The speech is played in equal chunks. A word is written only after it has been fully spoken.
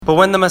But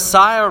when the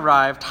Messiah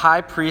arrived,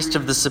 high priest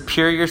of the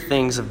superior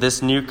things of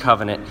this new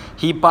covenant,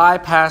 he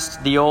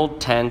bypassed the old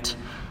tent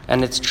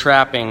and its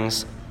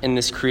trappings in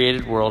this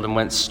created world and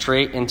went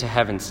straight into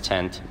heaven's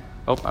tent.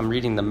 Oh, I'm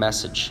reading the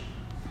Message.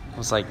 I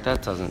was like,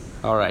 that doesn't...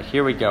 All right,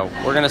 here we go.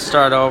 We're going to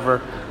start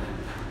over.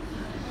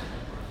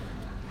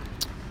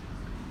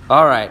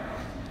 All right,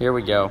 here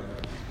we go.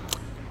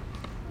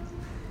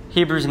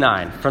 Hebrews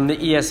 9, from the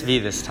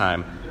ESV this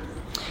time.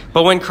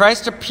 But when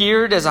Christ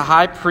appeared as a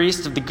high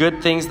priest of the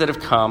good things that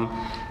have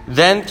come,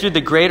 then through the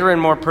greater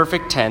and more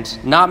perfect tent,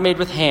 not made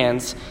with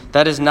hands,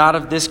 that is not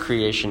of this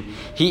creation,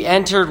 he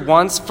entered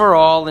once for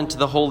all into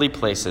the holy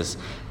places,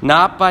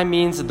 not by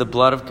means of the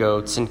blood of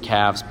goats and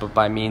calves, but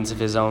by means of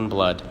his own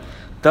blood,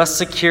 thus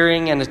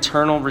securing an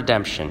eternal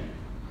redemption.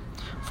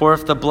 For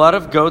if the blood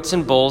of goats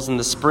and bulls and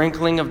the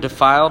sprinkling of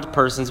defiled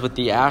persons with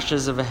the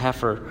ashes of a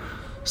heifer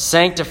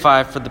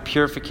sanctify for the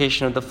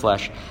purification of the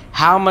flesh,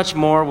 how much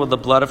more will the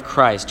blood of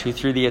Christ, who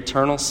through the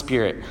eternal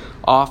Spirit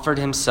offered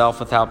himself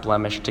without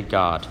blemish to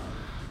God,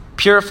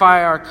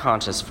 purify our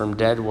conscience from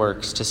dead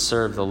works to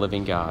serve the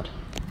living God?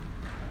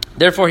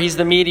 Therefore he's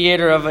the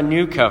mediator of a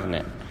new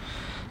covenant,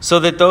 so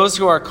that those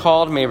who are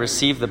called may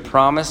receive the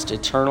promised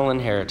eternal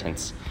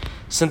inheritance,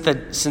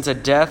 since a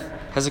death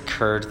has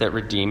occurred that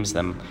redeems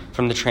them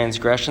from the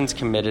transgressions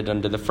committed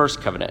under the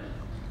first covenant.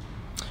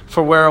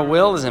 For where a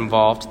will is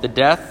involved, the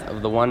death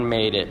of the one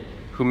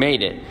who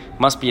made it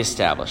must be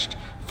established.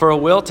 For a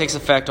will takes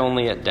effect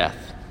only at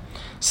death,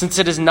 since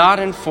it is not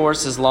in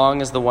force as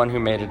long as the one who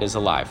made it is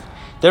alive.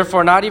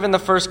 Therefore, not even the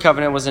first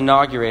covenant was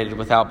inaugurated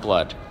without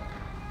blood.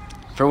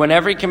 For when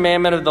every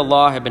commandment of the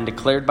law had been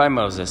declared by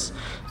Moses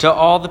to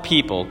all the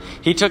people,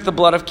 he took the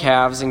blood of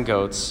calves and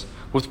goats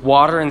with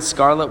water and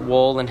scarlet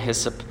wool and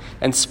hyssop,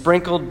 and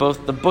sprinkled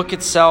both the book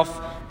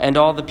itself and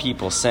all the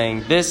people,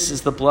 saying, "This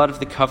is the blood of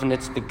the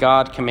covenant that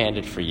God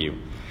commanded for you."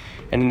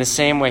 And in the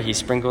same way he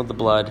sprinkled with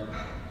blood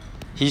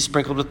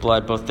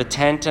both the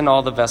tent and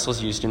all the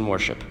vessels used in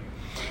worship.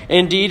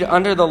 Indeed,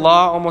 under the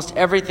law almost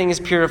everything is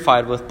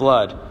purified with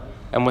blood,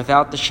 and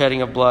without the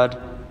shedding of blood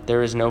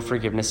there is no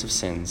forgiveness of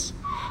sins.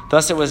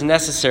 Thus it was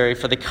necessary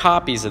for the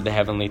copies of the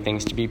heavenly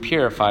things to be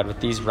purified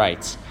with these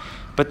rites,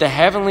 but the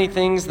heavenly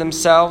things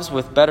themselves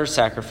with better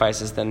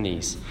sacrifices than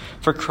these.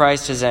 For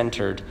Christ has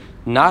entered,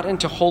 not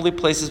into holy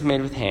places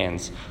made with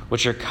hands,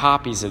 which are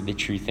copies of the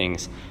true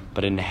things,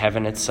 but into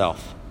heaven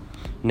itself,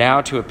 now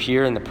to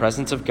appear in the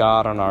presence of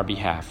God on our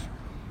behalf.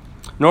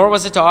 Nor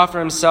was it to offer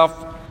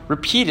himself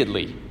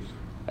repeatedly,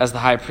 as the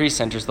high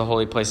priest enters the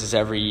holy places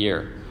every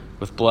year,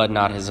 with blood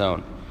not his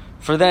own.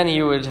 For then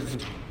he would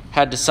have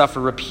had to suffer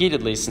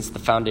repeatedly since the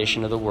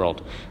foundation of the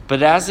world.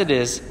 But as it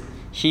is,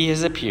 he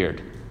has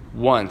appeared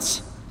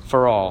once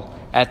for all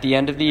at the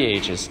end of the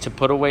ages to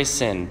put away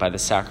sin by the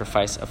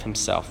sacrifice of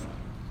himself.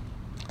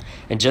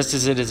 And just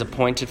as it is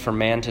appointed for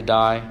man to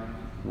die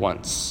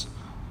once,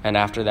 and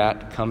after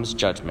that comes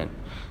judgment,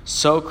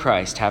 so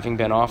Christ, having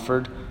been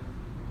offered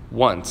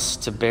once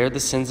to bear the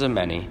sins of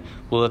many,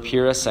 will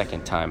appear a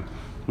second time,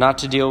 not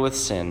to deal with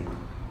sin,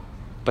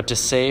 but to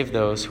save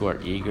those who are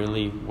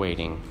eagerly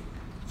waiting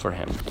for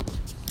him.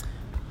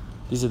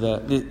 These are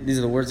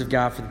the words of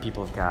God for the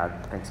people of God.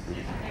 Thanks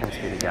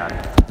be to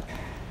God.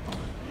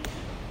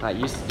 Not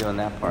used to doing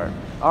that part.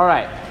 All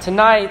right,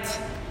 tonight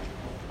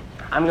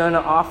I'm going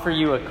to offer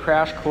you a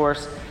crash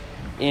course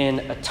in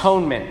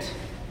atonement.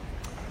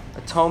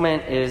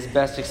 Atonement is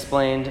best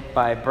explained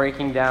by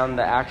breaking down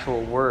the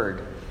actual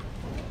word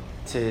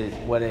to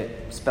what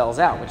it spells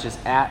out, which is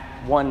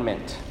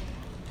at-one-ment.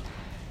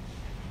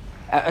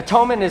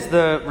 Atonement is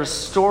the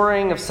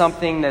restoring of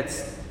something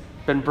that's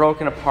been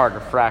broken apart or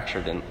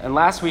fractured. And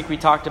last week we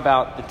talked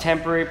about the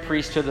temporary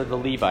priesthood of the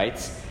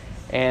Levites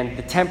and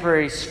the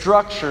temporary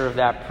structure of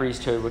that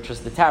priesthood, which was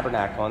the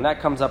tabernacle. And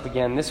that comes up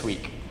again this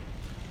week.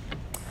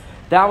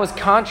 That was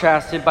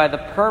contrasted by the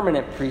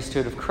permanent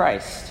priesthood of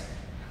Christ,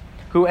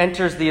 who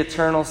enters the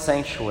eternal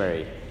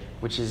sanctuary,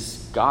 which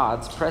is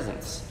God's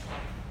presence.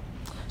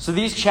 So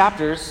these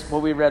chapters,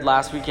 what we read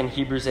last week in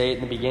Hebrews 8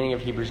 and the beginning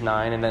of Hebrews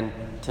 9, and then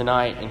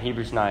tonight in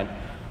Hebrews 9,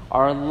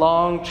 are a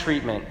long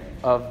treatment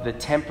of the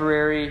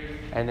temporary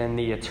and then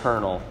the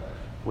eternal,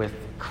 with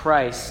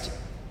Christ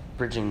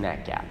bridging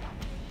that gap.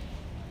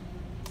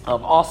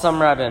 All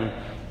summer I've been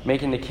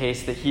making the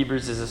case that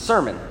Hebrews is a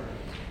sermon.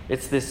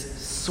 It's this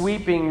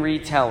sweeping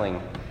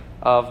retelling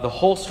of the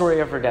whole story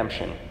of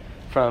redemption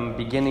from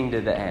beginning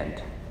to the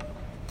end.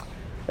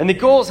 And the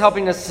goal is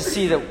helping us to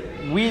see that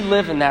we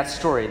live in that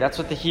story. That's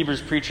what the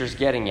Hebrews preacher is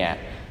getting at.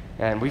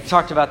 And we've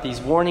talked about these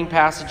warning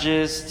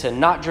passages to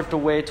not drift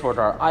away toward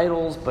our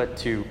idols, but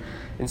to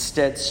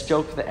instead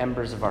stoke the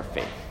embers of our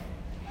faith.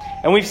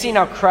 And we've seen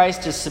how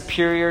Christ is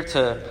superior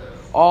to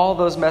all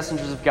those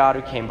messengers of God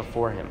who came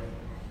before him.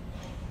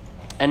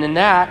 And in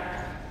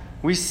that,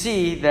 we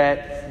see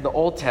that the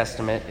Old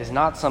Testament is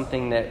not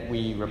something that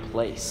we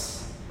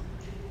replace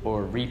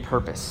or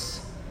repurpose,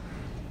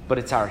 but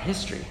it's our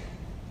history.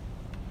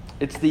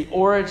 It's the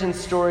origin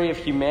story of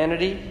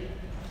humanity,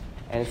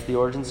 and it's the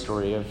origin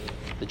story of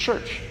the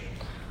church.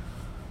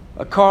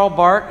 Karl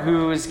Barth,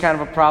 who is kind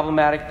of a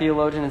problematic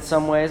theologian in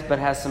some ways, but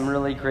has some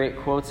really great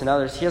quotes in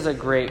others, he has a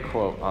great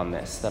quote on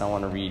this that I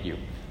want to read you.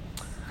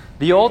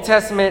 The Old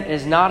Testament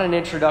is not an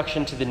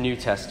introduction to the New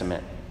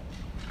Testament,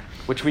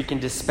 which we can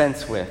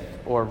dispense with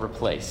or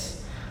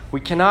replace.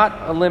 We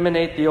cannot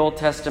eliminate the Old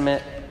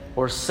Testament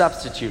or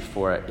substitute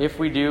for it. If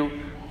we do,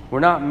 we're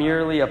not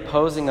merely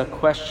opposing a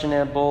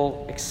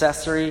questionable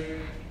accessory,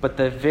 but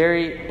the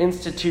very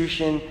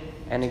institution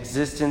and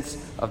existence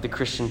of the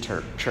Christian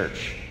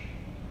church.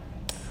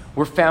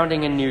 We're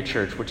founding a new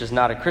church, which is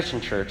not a Christian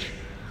church.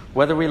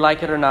 Whether we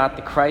like it or not,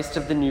 the Christ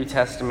of the New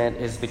Testament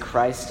is the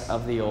Christ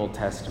of the Old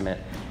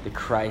Testament, the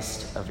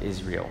Christ of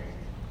Israel.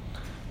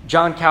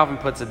 John Calvin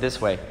puts it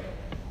this way: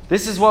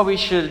 this is what we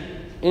should,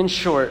 in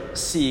short,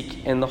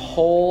 seek in the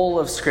whole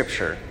of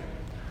Scripture,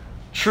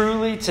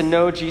 truly to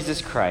know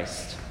Jesus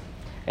Christ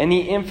and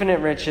the infinite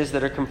riches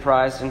that are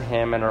comprised in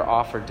him and are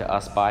offered to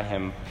us by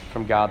him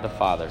from God the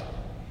Father.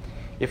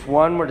 If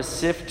one were to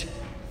sift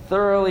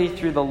thoroughly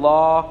through the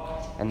law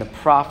and the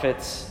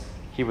prophets,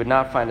 he would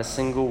not find a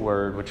single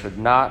word which would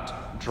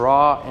not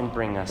draw and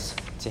bring us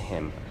to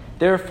him.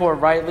 Therefore,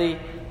 rightly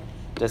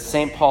does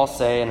St. Paul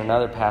say in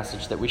another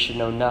passage that we should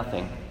know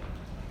nothing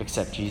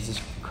except Jesus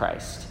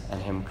Christ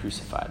and him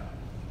crucified.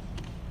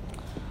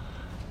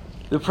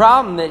 The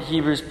problem that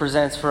Hebrews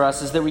presents for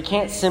us is that we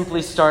can't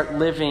simply start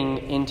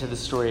living into the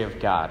story of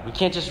God. We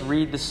can't just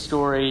read the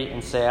story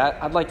and say,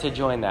 I'd like to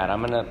join that.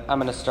 I'm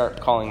gonna start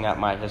calling that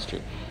my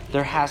history.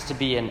 There has to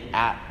be an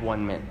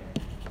at-one-ment.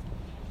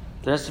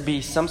 There has to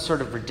be some sort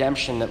of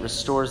redemption that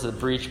restores the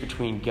breach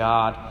between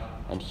God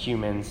and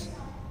humans,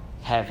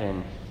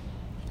 heaven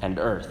and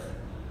earth.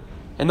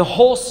 And the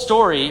whole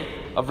story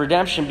of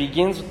redemption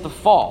begins with the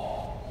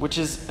fall, which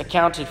is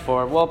accounted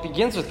for. Well, it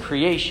begins with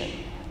creation.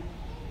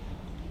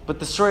 But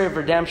the story of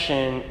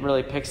redemption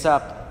really picks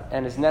up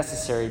and is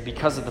necessary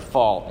because of the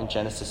fall in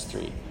Genesis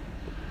 3.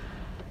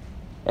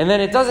 And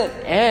then it doesn't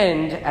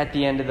end at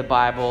the end of the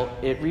Bible.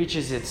 It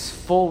reaches its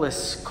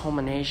fullest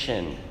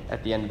culmination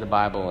at the end of the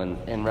Bible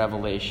in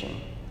Revelation.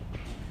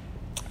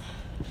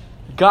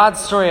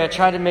 God's story, I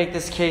tried to make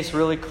this case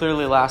really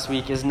clearly last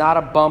week, is not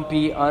a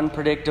bumpy,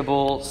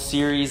 unpredictable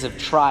series of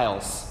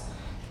trials.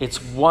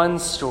 It's one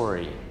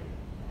story.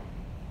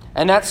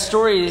 And that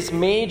story's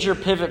major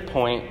pivot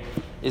point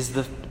is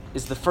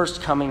the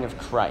first coming of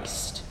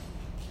Christ,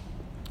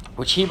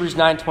 which Hebrews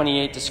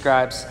 9:28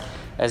 describes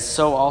as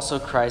so also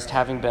Christ,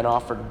 having been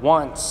offered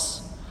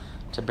once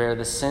to bear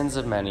the sins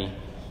of many,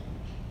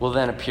 will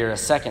then appear a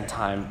second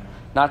time,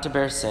 not to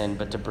bear sin,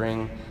 but to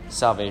bring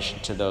salvation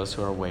to those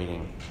who are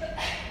waiting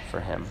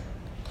for him.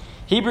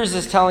 Hebrews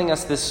is telling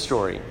us this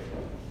story,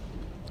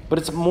 but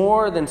it's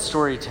more than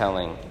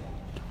storytelling.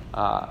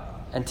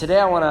 And today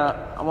I want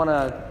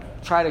to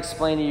try to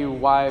explain to you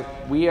why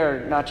we are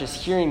not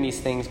just hearing these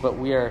things, but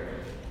we are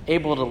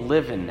able to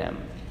live in them.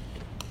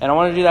 And I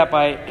want to do that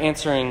by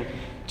answering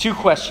two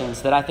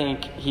questions that I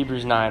think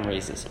Hebrews 9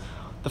 raises.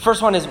 The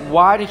first one is,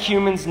 why do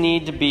humans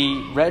need to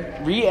be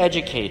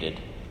re-educated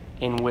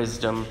in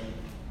wisdom?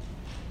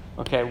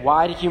 Okay,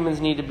 why do humans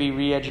need to be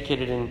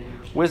re-educated in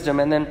wisdom?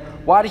 And then,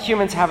 why do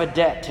humans have a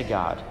debt to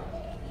God?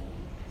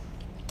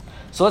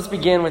 So let's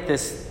begin with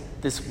this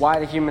why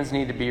do humans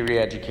need to be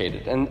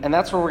re-educated? And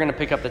that's where we're going to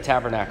pick up the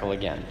tabernacle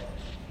again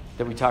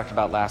that we talked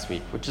about last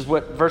week, which is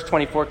what verse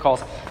 24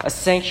 calls a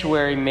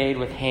sanctuary made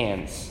with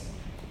hands.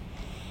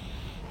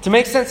 To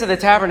make sense of the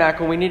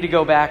tabernacle, we need to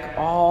go back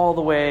all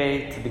the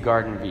way to the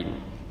Garden of Eden.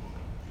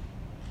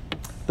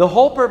 The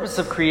whole purpose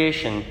of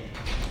creation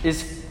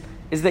is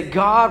that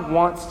God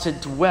wants to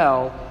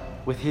dwell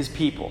with his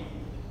people.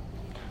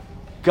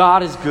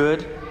 God is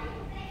good,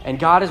 and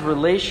God is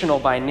relational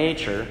by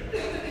nature,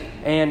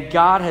 and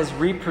God has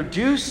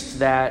reproduced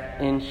that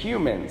in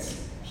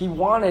humans. He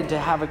wanted to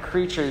have a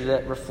creature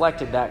that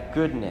reflected that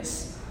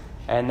goodness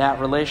and that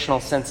relational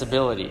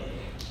sensibility.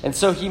 And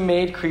so he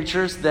made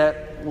creatures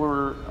that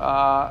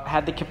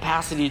had the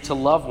capacity to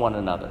love one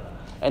another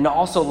and to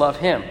also love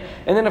him.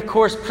 And then, of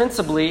course,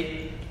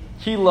 principally,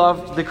 he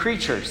loved the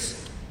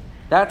creatures.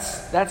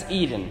 That's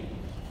Eden.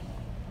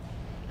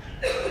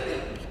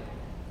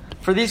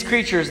 For these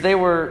creatures, they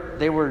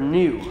were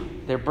new.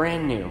 They're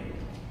brand new.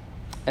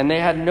 And they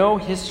had no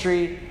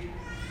history,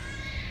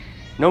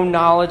 no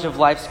knowledge of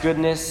life's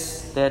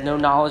goodness. They had no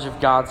knowledge of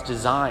God's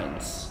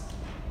designs.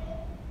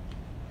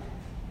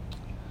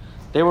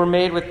 They were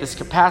made with this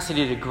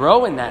capacity to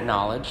grow in that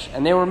knowledge,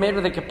 and they were made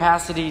with a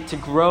capacity to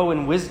grow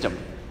in wisdom.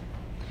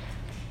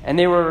 And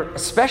they were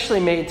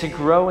especially made to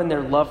grow in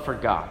their love for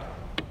God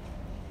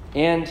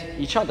and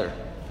each other.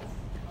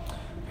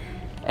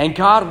 And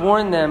God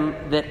warned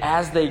them that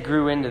as they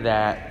grew into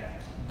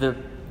that,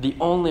 the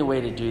only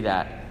way to do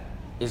that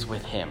is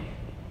with him.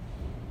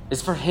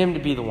 Is for him to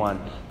be the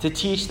one to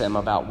teach them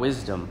about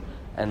wisdom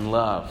and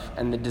love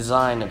and the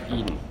design of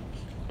Eden.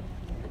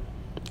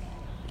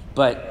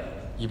 But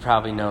you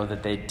probably know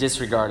that they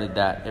disregarded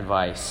that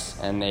advice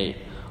and they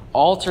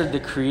altered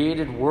the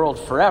created world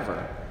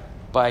forever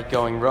by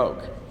going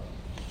rogue.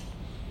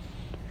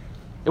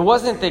 It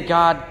wasn't that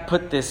God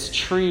put this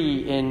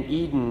tree in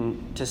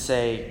Eden to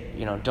say,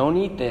 don't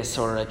eat this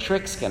or a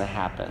trick's going to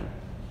happen.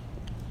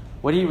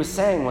 What he was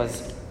saying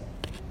was,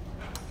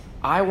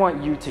 I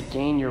want you to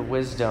gain your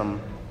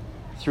wisdom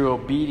through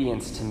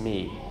obedience to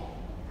me,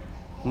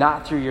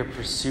 not through your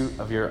pursuit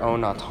of your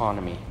own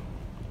autonomy.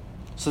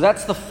 So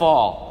that's the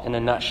fall in a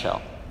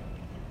nutshell.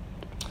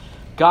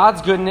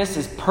 God's goodness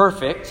is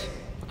perfect,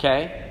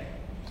 okay?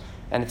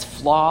 And it's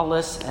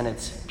flawless and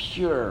it's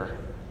pure.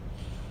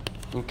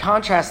 And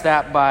contrast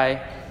that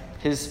by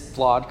his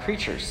flawed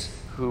creatures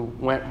who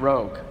went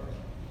rogue.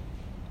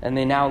 And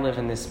they now live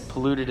in this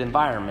polluted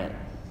environment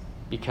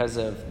because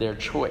of their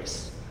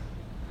choice.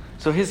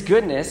 So his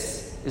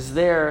goodness is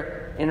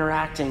there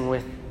interacting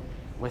with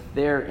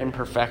their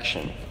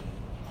imperfection.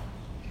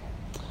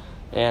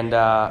 And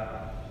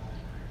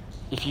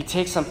if you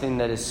take something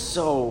that is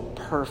so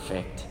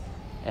perfect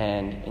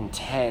and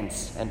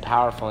intense and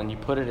powerful and you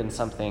put it in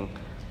something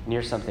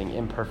near something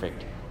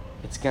imperfect,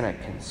 it's going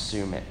to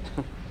consume it.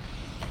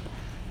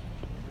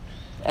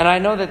 And I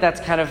know that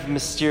that's kind of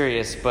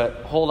mysterious,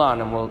 but hold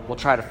on and we'll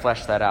try to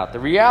flesh that out. The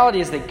reality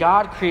is that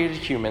God created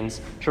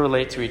humans to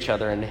relate to each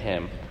other and to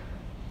him.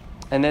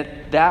 And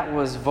that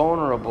was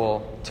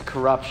vulnerable to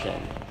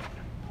corruption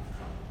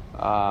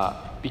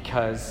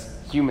because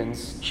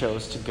humans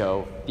chose to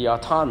go the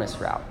autonomous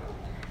route.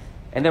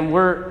 And then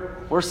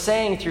we're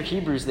saying through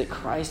Hebrews that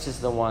Christ is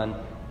the one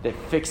that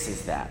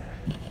fixes that.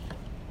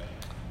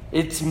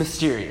 It's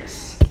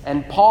mysterious.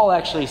 And Paul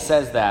actually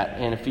says that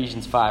in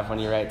Ephesians 5 when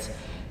he writes,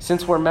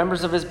 "Since we're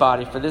members of his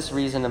body, for this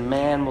reason a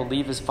man will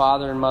leave his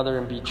father and mother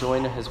and be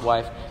joined to his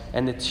wife,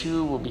 and the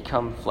two will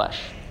become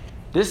flesh."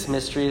 This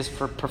mystery is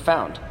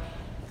profound.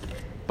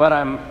 But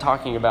I'm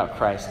talking about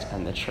Christ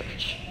and the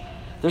church.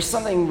 There's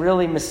something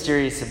really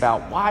mysterious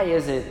about why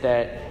is it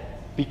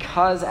that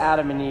because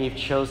Adam and Eve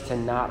chose to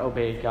not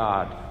obey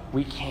God,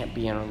 we can't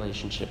be in a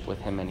relationship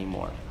with him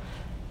anymore.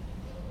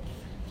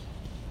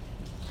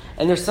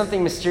 And there's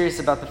something mysterious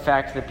about the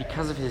fact that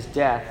because of his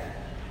death,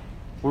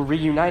 we're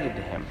reunited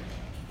to him.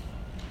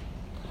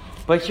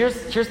 But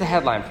here's the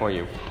headline for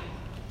you.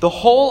 The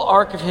whole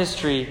arc of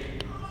history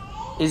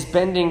is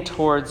bending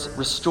towards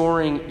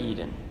restoring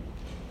Eden.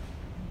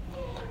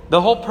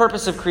 The whole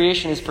purpose of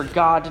creation is for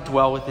God to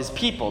dwell with his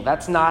people.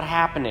 That's not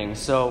happening.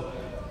 So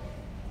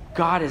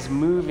God is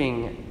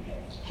moving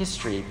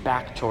history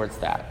back towards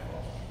that.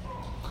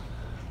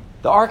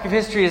 The arc of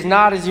history is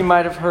not, as you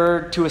might have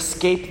heard, to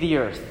escape the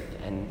earth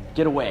and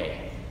get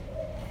away.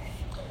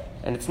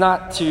 And it's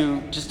not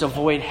to just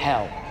avoid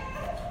hell.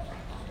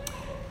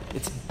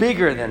 It's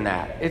bigger than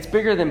that. It's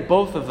bigger than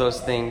both of those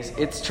things.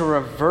 It's to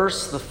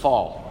reverse the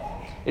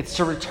fall. It's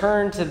to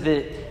return to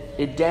the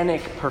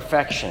Edenic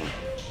perfection.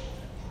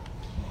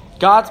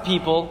 God's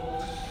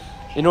people,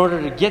 in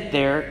order to get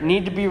there,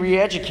 need to be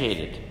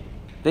re-educated.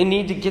 They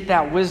need to get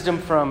that wisdom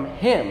from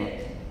him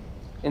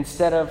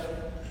instead of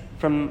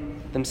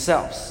from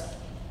themselves.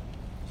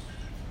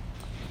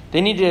 They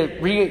need to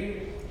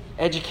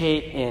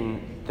re-educate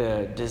in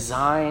the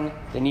design.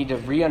 They need to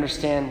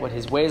re-understand what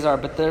his ways are.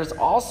 But there's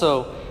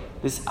also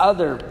this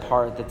other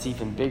part that's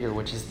even bigger,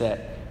 which is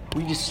that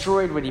we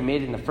destroyed what he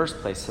made in the first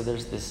place. So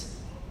there's this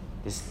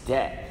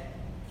debt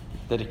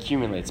that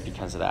accumulates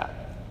because of that.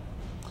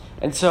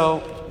 And so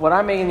what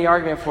I'm making the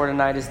argument for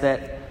tonight is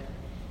that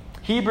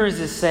Hebrews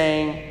is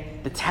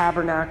saying the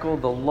tabernacle,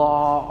 the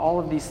law, all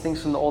of these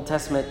things from the Old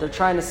Testament, they're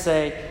trying to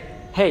say,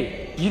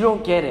 hey, you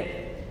don't get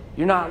it.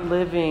 You're not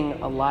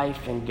living a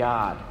life in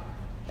God.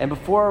 And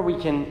before we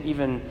can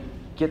even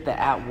get the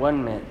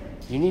at-one-ment,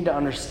 you need to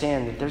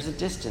understand that there's a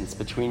distance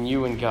between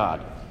you and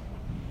God.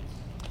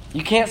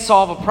 You can't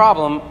solve a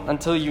problem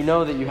until you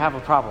know that you have a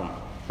problem,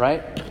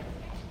 right?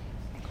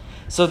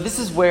 So this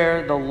is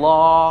where the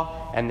law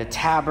and the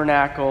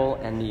tabernacle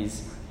and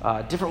these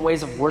different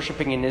ways of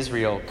worshiping in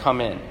Israel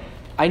come in.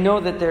 I know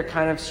that they're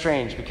kind of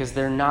strange because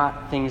they're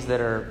not things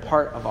that are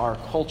part of our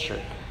culture.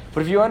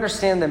 But if you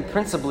understand them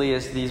principally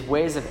as these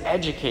ways of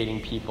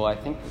educating people, I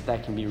think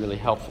that can be really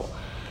helpful.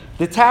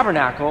 The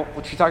tabernacle,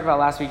 which we talked about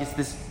last week, is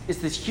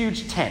this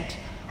huge tent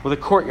with a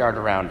courtyard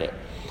around it.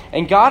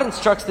 And God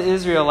instructs the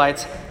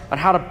Israelites on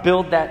how to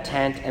build that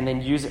tent and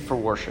then use it for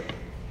worship.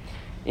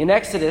 In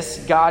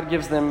Exodus, God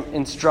gives them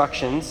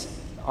instructions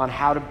on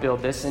how to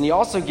build this, and he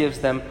also gives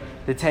them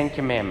the 10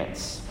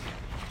 Commandments.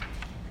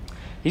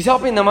 He's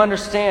helping them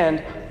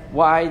understand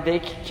why they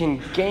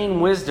can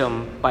gain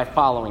wisdom by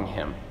following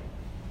him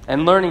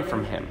and learning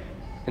from him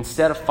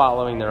instead of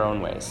following their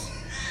own ways.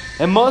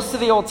 And most of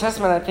the Old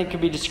Testament, I think,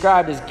 could be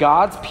described as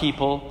God's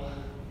people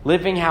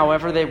living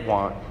however they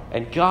want,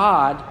 and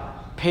God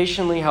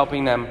patiently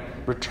helping them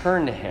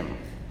return to him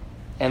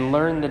and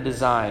learn the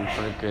design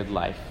for a good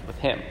life with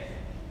him.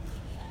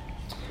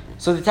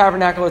 So the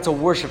tabernacle, it's a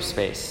worship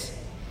space.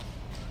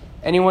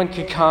 Anyone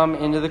could come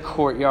into the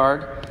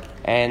courtyard,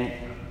 and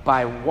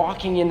by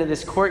walking into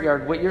this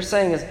courtyard, what you're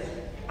saying is,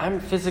 I'm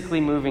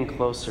physically moving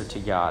closer to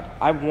God.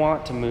 I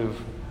want to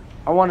move.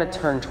 I want to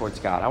turn towards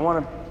God. I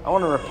want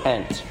to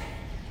repent.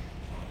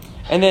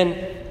 And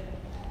then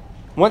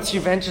once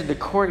you've entered the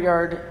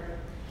courtyard,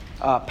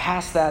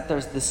 past that,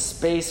 there's this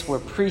space where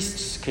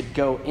priests could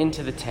go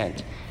into the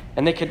tent.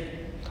 And they could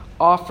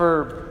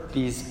offer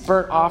these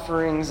burnt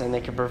offerings, and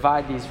they could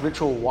provide these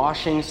ritual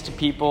washings to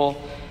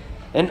people.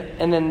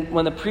 And then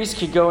when the priests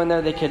could go in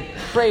there, they could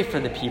pray for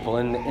the people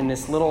in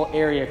this little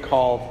area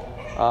called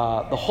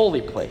the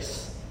holy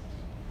place.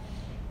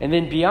 And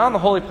then beyond the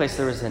holy place,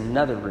 there was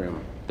another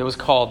room that was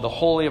called the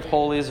Holy of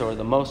Holies, or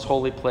the Most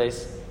Holy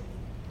Place.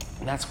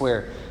 And that's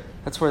where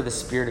the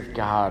Spirit of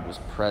God was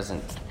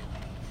present.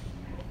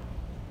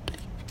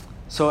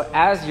 So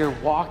as you're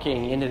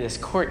walking into this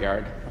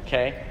courtyard,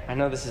 okay, I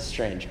know this is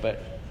strange,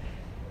 but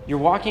you're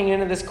walking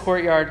into this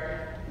courtyard,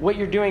 what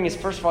you're doing is,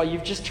 first of all,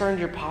 you've just turned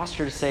your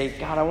posture to say,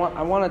 God,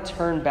 I want to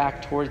turn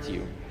back towards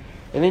you.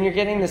 And then you're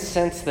getting this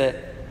sense that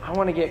I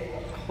want to get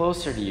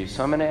closer to you,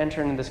 so I'm going to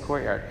enter into this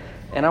courtyard.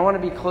 And I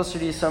want to be closer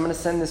to you, so I'm going to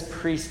send this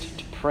priest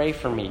to pray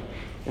for me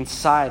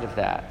inside of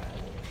that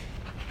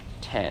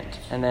tent.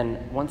 And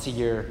then once a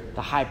year,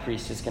 the high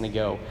priest is going to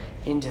go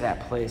into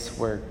that place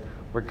where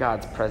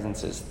God's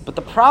presence is. But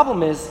the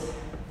problem is,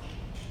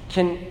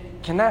 can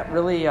that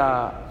really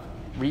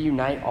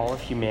reunite all of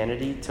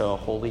humanity to a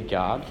holy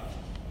God?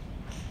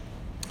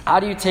 How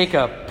do you take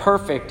a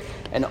perfect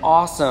and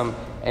awesome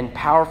and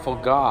powerful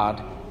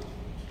God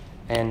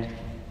and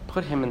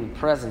put him in the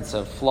presence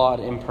of flawed,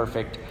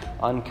 imperfect,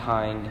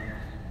 unkind,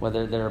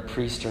 whether they're a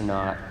priest or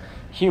not,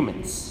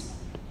 humans?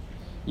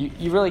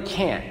 You really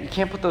can't. You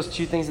can't put those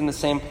two things in the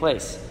same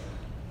place.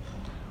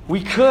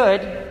 We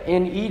could,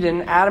 in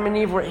Eden, Adam and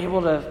Eve were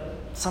able to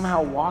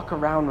somehow walk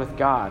around with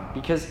God,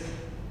 because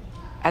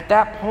at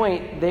that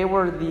point, they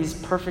were these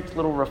perfect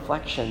little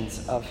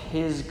reflections of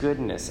his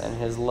goodness and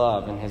his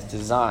love and his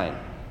design.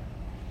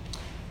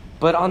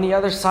 But on the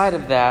other side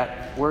of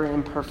that, we're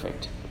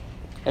imperfect.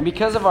 And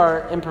because of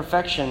our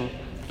imperfection,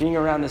 being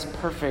around this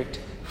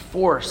perfect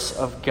force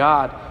of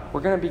God,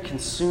 we're going to be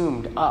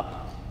consumed up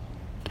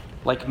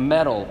like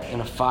metal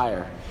in a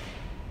fire.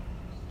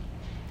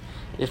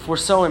 If we're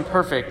so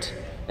imperfect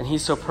and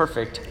he's so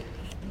perfect,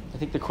 I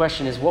think the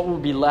question is, what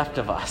would be left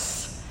of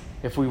us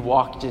if we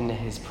walked into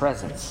his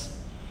presence?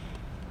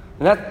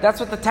 And that's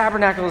what the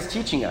tabernacle is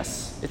teaching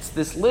us. It's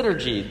this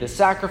liturgy, the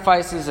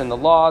sacrifices and the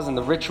laws and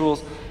the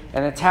rituals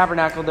and the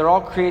tabernacle. They're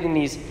all creating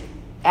these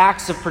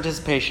acts of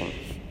participation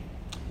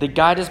that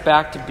guide us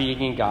back to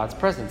being in God's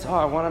presence.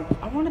 I want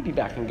to be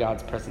back in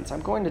God's presence.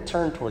 I'm going to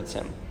turn towards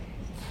him.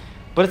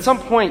 But at some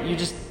point,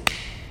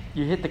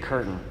 you hit the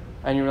curtain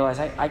and you realize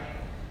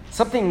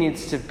something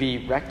needs to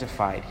be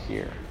rectified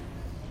here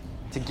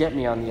to get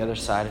me on the other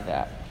side of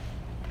that.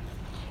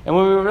 And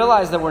when we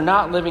realize that we're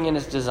not living in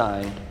his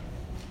design,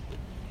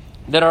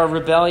 that our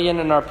rebellion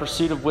and our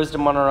pursuit of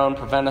wisdom on our own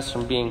prevent us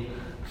from being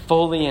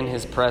fully in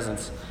his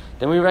presence,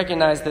 then we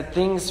recognize that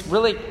things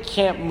really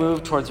can't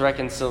move towards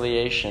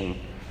reconciliation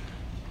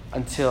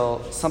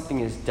until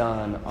something is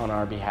done on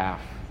our behalf.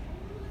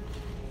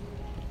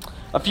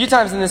 A few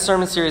times in this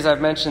sermon series, I've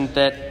mentioned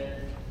that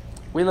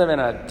we live in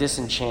a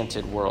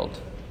disenchanted world.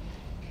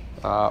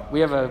 We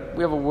have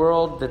a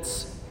world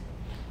that's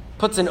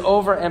puts an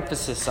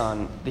overemphasis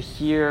on the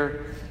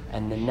here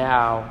and the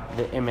now,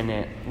 the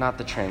imminent, not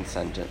the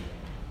transcendent.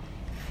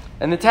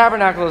 And the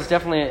tabernacle is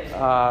definitely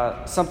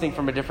something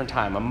from a different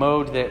time, a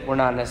mode that we're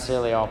not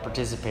necessarily all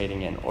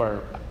participating in,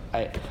 or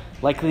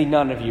likely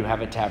none of you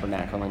have a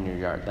tabernacle in your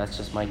yard. That's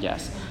just my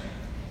guess.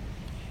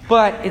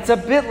 But it's a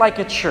bit like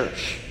a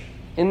church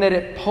in that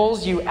it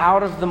pulls you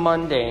out of the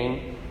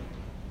mundane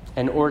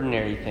and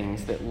ordinary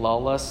things that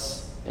lull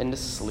us into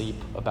sleep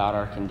about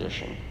our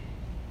condition.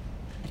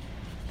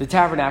 The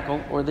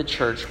tabernacle, or the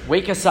church,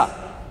 wake us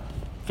up,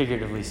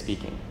 figuratively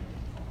speaking.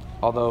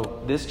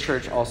 Although this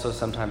church also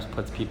sometimes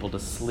puts people to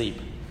sleep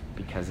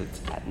because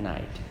it's at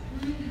night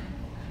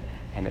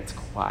and it's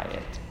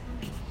quiet.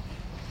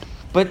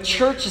 But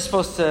church is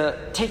supposed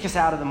to take us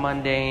out of the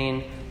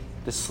mundane,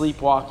 the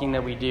sleepwalking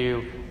that we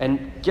do,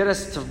 and get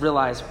us to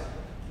realize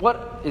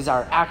what is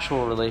our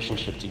actual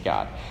relationship to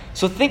God.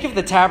 So think of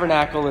the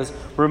tabernacle as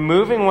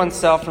removing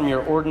oneself from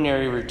your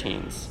ordinary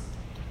routines.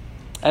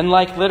 And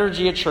like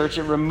liturgy at church,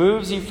 it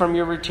removes you from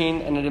your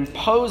routine and it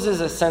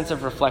imposes a sense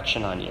of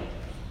reflection on you.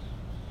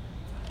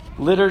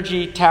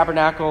 Liturgy,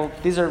 tabernacle,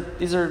 these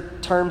are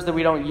terms that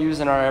we don't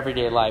use in our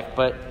everyday life,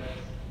 but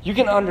you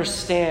can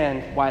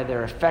understand why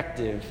they're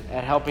effective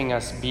at helping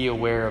us be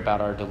aware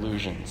about our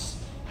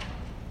delusions.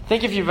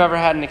 Think if you've ever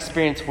had an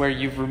experience where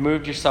you've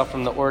removed yourself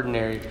from the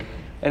ordinary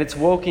and it's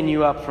woken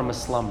you up from a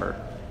slumber.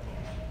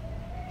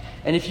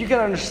 And if you can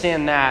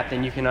understand that,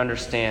 then you can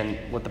understand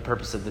what the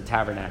purpose of the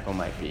tabernacle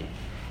might be.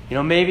 You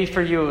know, maybe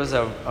for you it was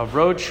a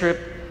road trip,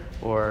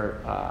 or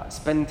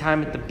spending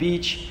time at the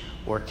beach,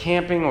 or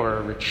camping, or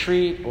a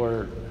retreat,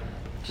 or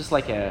just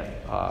like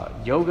a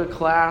yoga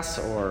class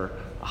or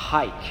a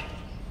hike.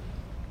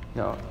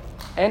 You know,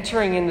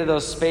 entering into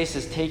those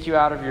spaces take you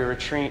out of your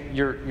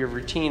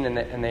routine,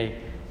 and they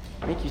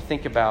make you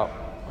think about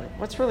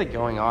what's really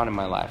going on in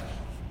my life.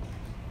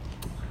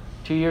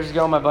 2 years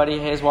ago, my buddy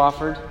Hayes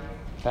Wofford,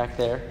 back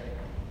there,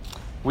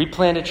 we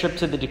planned a trip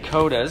to the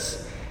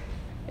Dakotas,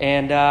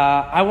 And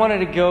I wanted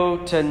to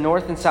go to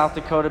North and South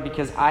Dakota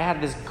because I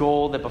had this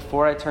goal that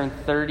before I turned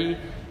 30,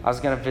 I was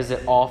going to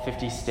visit all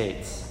 50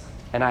 states.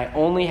 And I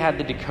only had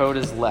the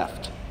Dakotas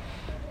left.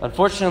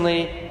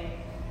 Unfortunately,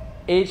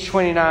 age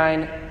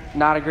 29,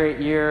 not a great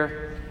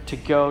year to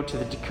go to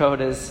the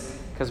Dakotas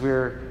because we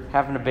were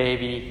having a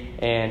baby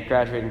and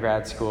graduating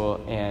grad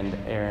school, and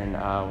Aaron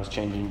was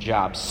changing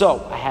jobs.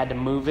 So I had to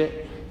move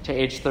it to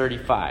age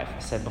 35. I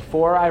said,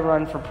 before I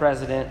run for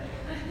president,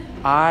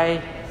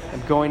 I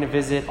am going to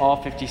visit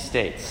all 50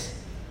 states.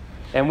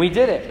 And we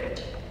did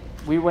it.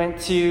 We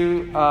went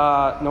to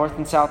North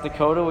and South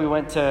Dakota. We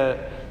went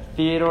to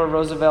Theodore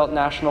Roosevelt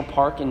National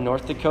Park in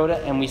North Dakota,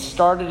 and we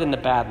started in the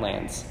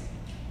Badlands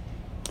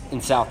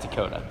in South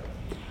Dakota.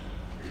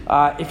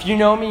 If you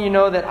know me, you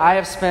know that I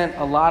have spent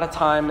a lot of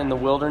time in the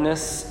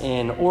wilderness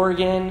in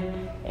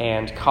Oregon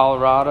and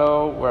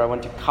Colorado, where I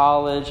went to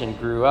college and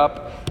grew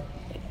up,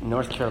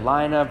 North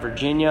Carolina,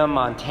 Virginia,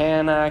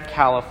 Montana,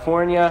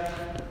 California.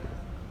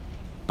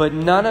 But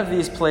none of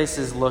these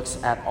places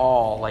looks at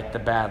all like the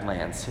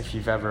Badlands, if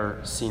you've ever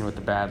seen what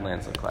the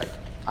Badlands look like.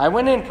 I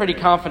went in pretty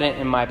confident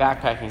in my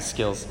backpacking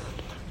skills,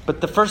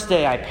 but the first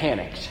day I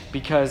panicked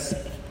because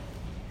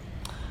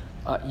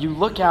you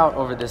look out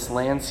over this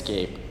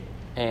landscape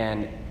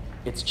and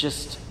it's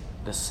just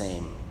the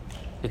same.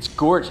 It's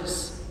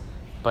gorgeous,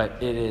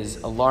 but it is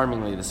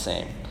alarmingly the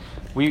same.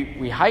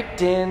 We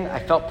hiked in. I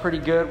felt pretty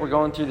good. We're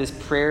going through this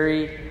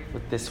prairie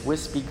with this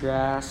wispy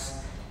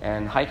grass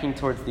and hiking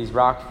towards these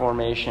rock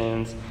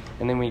formations.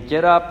 And then we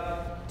get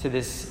up to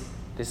this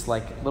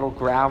like little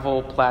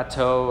gravel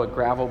plateau, a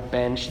gravel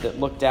bench that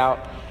looked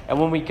out.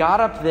 And when we got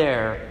up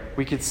there,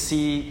 we could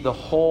see the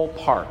whole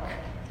park,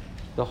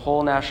 the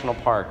whole national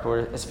park,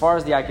 where as far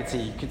as the eye could see,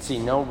 you could see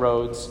no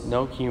roads,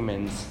 no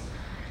humans.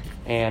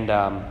 And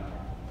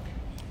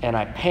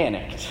I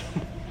panicked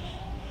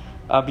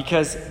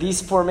because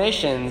these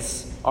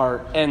formations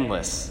are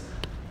endless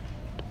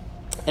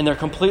and they're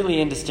completely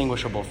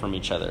indistinguishable from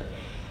each other.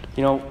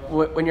 You know,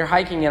 when you're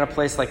hiking in a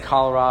place like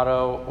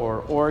Colorado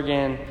or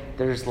Oregon,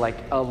 there's like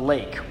a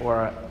lake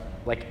or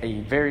like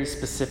a very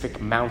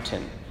specific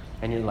mountain.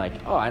 And you're like,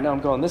 oh, I know I'm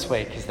going this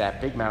way because that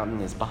big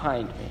mountain is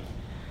behind me.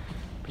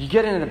 But you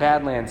get into the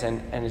Badlands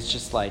and it's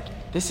just like,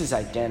 this is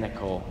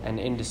identical and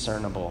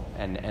indiscernible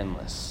and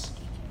endless.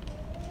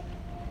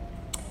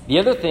 The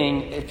other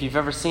thing, if you've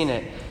ever seen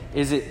it,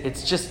 is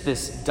it's just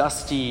this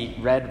dusty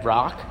red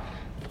rock.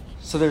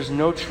 So there's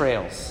no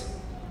trails.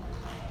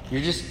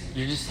 You're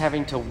just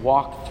having to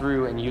walk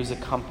through and use a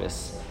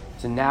compass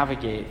to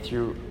navigate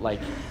through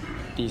like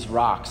these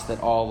rocks that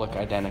all look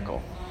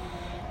identical.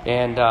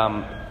 And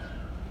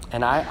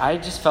I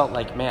just felt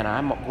like, man,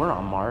 we're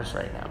on Mars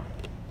right now.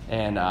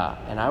 And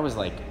I was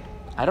like,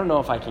 I don't know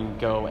if I can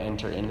go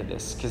enter into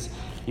this, because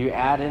you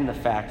add in the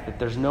fact that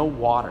there's no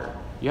water.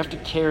 You have to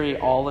carry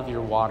all of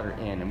your water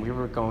in, and we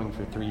were going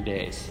for 3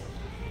 days.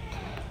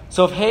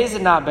 So if Hayes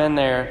had not been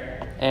there,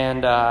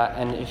 and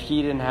if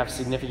he didn't have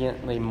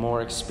significantly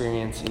more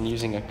experience in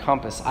using a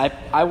compass,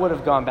 I would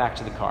have gone back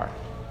to the car.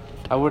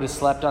 I would have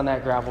slept on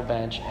that gravel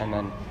bench and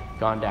then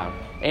gone down.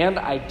 And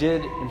I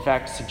did, in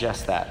fact,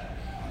 suggest that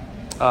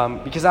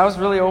because I was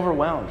really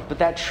overwhelmed. But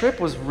that trip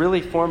was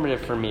really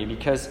formative for me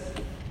because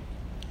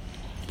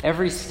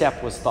every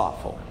step was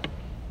thoughtful.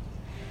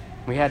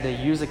 We had to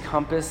use a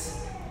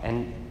compass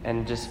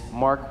and just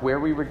mark where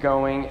we were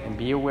going and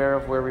be aware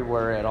of where we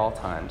were at all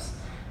times.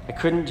 I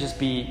couldn't just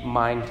be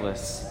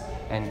mindless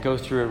and go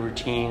through a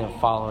routine of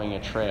following a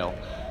trail.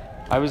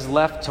 I was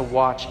left to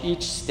watch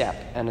each step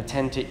and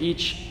attend to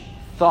each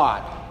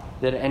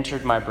thought that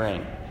entered my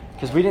brain,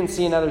 because we didn't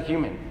see another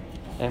human.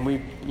 And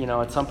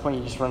at some point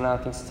you just run out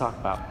of things to talk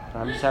about.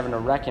 And I'm just having to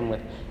reckon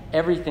with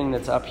everything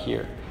that's up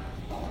here.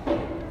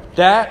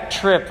 That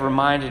trip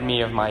reminded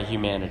me of my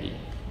humanity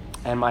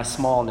and my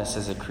smallness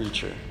as a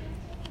creature.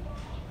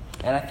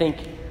 And I think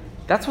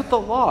that's what the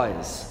law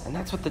is, and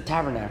that's what the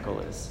tabernacle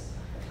is.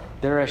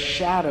 They're a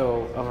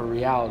shadow of a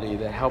reality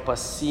that help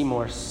us see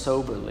more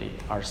soberly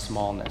our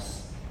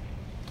smallness.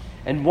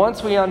 And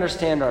once we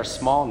understand our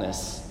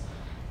smallness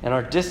and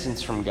our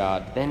distance from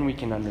God, then we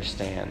can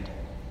understand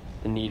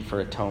the need for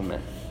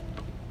atonement.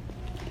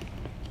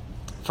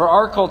 For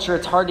our culture,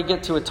 it's hard to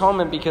get to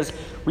atonement because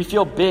we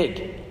feel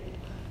big.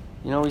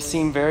 We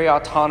seem very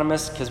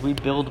autonomous because we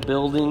build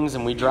buildings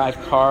and we drive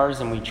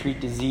cars and we treat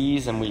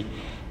disease and we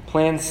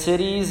plan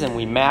cities and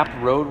we map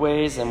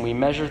roadways and we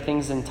measure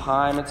things in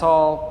time. It's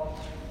all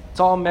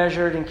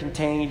measured and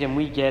contained, and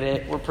we get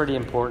it. We're pretty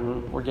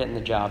important. We're getting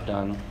the job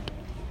done.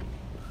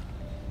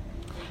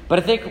 But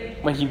I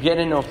think when you get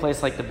into a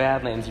place like the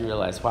Badlands, you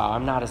realize, wow,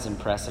 I'm not as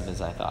impressive as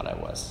I thought I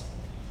was.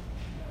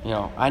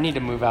 I need to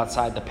move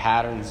outside the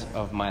patterns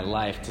of my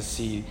life to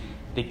see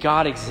that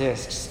God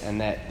exists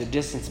and that the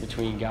distance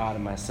between God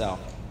and myself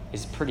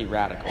is pretty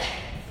radical.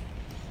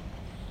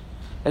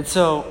 And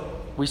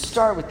so we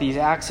start with these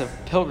acts of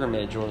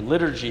pilgrimage or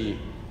liturgy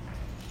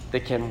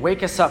that can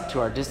wake us up to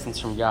our distance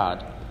from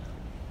God.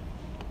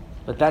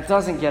 But that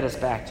doesn't get us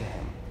back to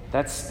Him.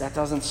 That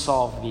doesn't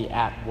solve the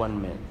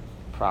at-one-minute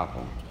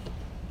problem.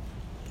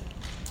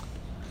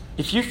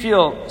 If you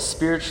feel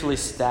spiritually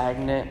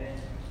stagnant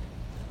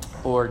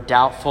or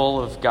doubtful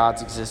of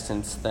God's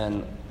existence,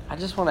 then I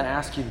just want to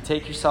ask you to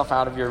take yourself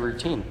out of your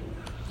routine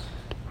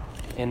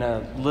in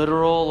a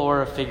literal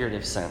or a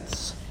figurative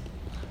sense.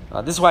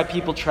 This is why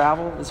people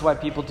travel. This is why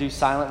people do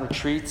silent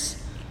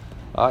retreats.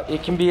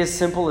 It can be as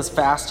simple as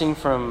fasting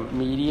from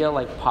media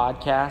like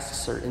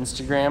podcasts or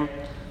Instagram.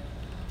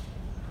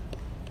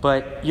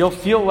 But you'll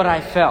feel what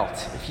I felt.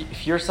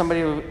 If you're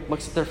somebody who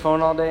looks at their phone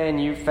all day and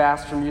you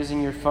fast from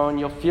using your phone,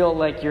 you'll feel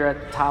like you're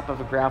at the top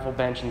of a gravel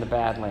bench in the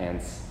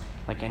Badlands.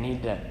 Like, I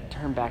need to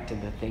turn back to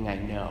the thing I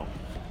know.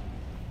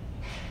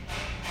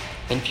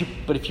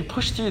 But if you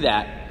push through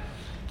that,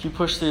 if you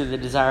push through the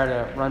desire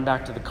to run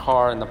back to the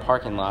car in the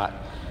parking lot,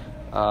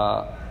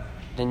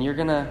 then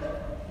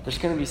there's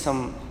gonna be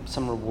some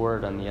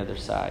reward on the other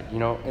side. You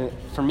know,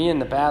 for me in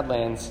the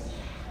Badlands,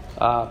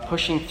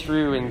 pushing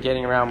through and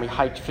getting around, we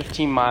hiked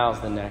 15 miles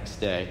the next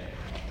day.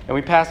 And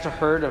we passed a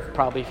herd of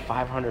probably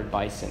 500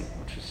 bison,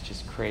 which was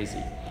just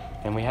crazy.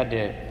 And we had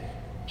to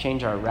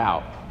change our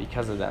route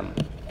because of them.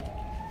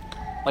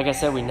 Like I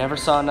said, we never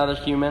saw another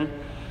human.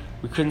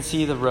 We couldn't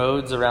see the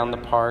roads around the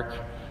park.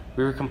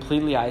 We were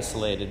completely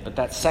isolated. But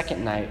that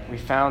second night, we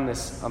found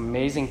this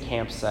amazing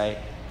campsite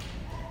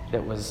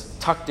that was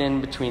tucked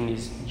in between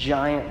these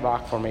giant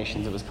rock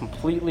formations. It was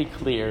completely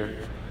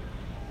clear.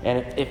 And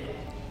it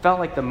felt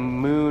like the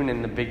moon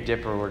and the Big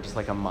Dipper were just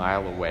like a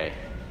mile away,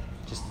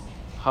 just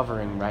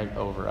hovering right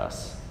over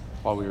us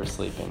while we were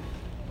sleeping.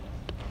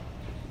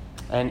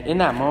 And in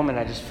that moment,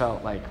 I just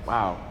felt like,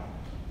 wow,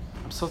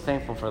 I'm so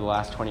thankful for the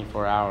last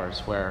 24 hours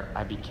where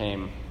I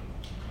became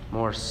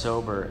more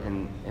sober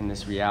in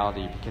this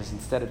reality, because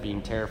instead of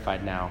being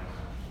terrified now,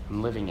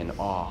 I'm living in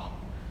awe.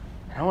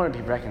 And I want to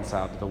be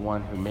reconciled to the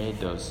one who made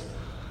those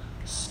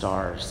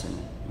stars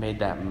and made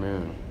that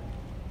moon.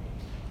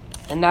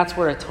 And that's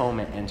where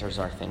atonement enters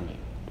our thinking.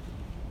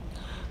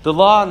 The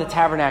law and the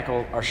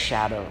tabernacle are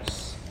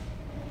shadows.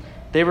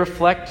 They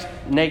reflect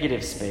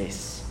negative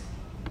space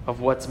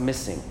of what's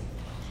missing.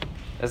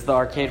 As the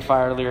Arcade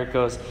Fire lyric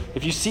goes,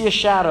 if you see a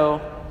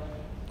shadow,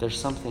 there's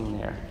something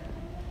there.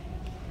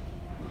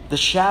 The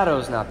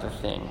shadow's not the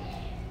thing.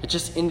 It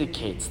just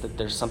indicates that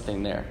there's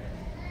something there.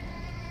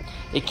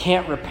 It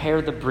can't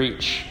repair the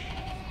breach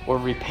or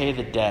repay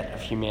the debt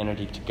of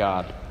humanity to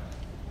God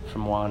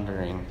from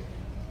wandering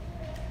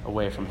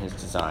away from his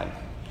design.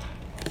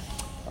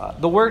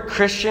 The word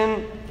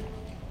Christian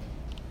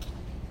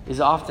is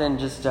often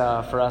just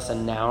for us a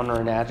noun or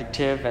an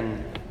adjective,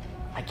 and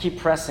I keep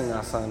pressing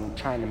us on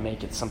trying to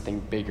make it something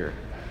bigger.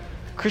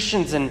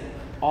 Christian's an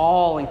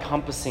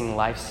all-encompassing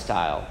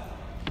lifestyle.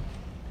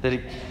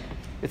 That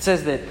it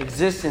says that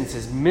existence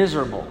is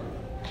miserable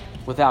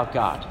without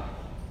God.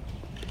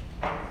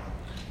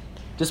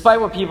 Despite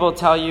what people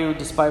tell you,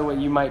 despite what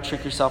you might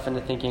trick yourself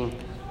into thinking,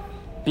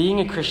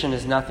 being a Christian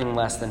is nothing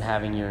less than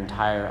having your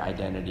entire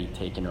identity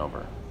taken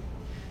over.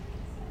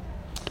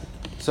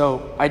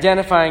 So,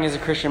 identifying as a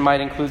Christian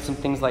might include some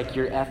things like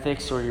your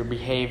ethics or your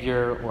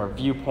behavior or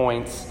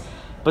viewpoints.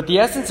 But the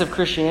essence of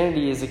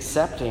Christianity is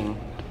accepting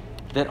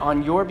that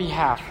on your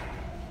behalf,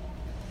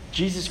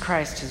 Jesus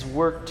Christ has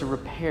worked to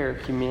repair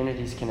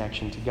humanity's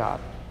connection to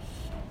God.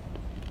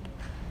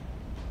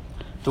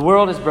 The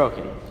world is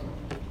broken,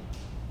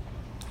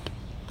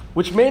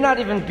 which may not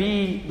even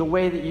be the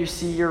way that you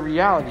see your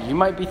reality. You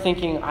might be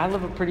thinking, I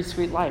live a pretty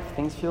sweet life.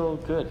 Things feel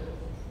good.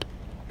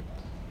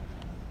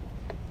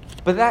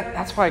 But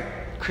that's why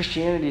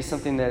Christianity is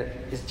something that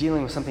is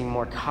dealing with something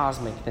more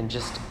cosmic than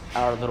just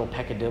our little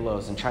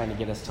peccadillos and trying to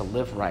get us to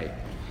live right.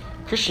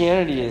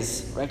 Christianity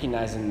is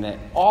recognizing that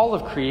all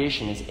of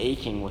creation is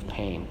aching with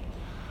pain.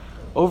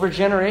 Over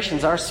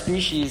generations, our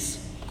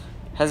species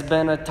has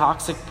been a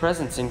toxic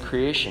presence in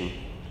creation.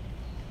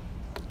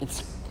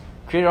 It's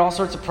created all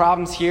sorts of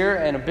problems here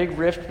and a big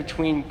rift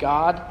between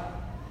God,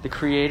 the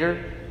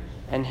Creator,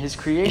 and his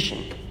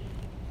creation.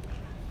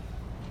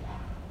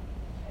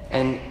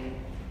 And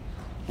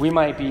we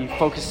might be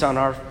focused on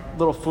our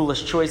little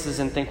foolish choices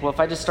and think, well, if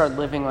I just start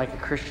living like a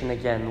Christian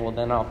again, well,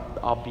 then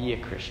I'll be a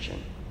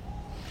Christian.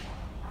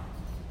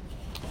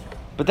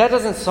 But that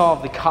doesn't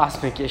solve the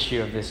cosmic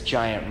issue of this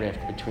giant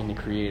rift between the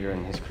Creator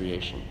and his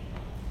creation.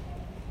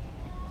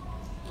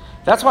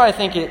 That's why I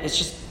think it's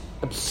just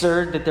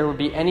absurd that there would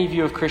be any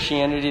view of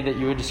Christianity that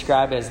you would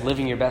describe as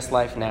living your best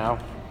life now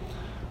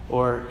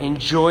or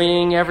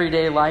enjoying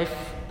everyday life.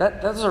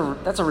 That's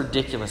a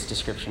ridiculous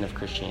description of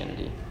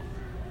Christianity.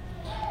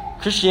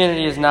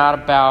 Christianity is not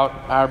about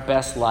our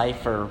best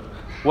life or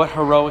what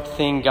heroic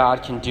thing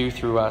God can do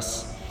through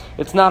us.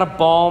 It's not a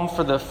balm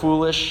for the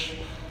foolish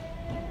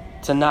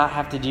to not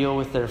have to deal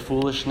with their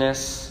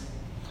foolishness.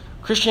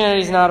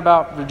 Christianity is not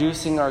about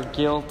reducing our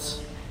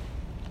guilt.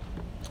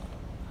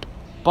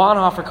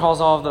 Bonhoeffer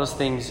calls all of those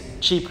things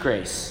cheap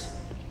grace.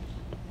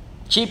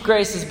 Cheap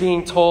grace is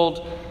being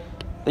told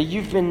that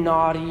you've been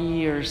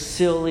naughty or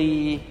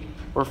silly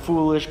or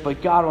foolish,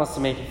 but God wants to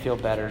make you feel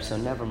better, so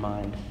never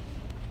mind.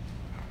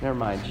 Never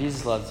mind.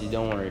 Jesus loves you.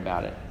 Don't worry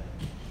about it.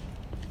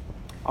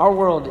 Our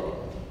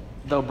world,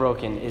 though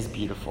broken, is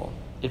beautiful.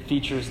 It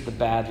features the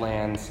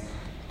Badlands.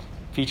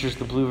 Features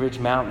the Blue Ridge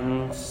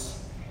Mountains.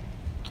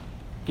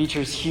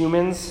 Features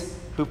humans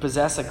who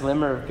possess a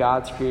glimmer of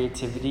God's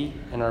creativity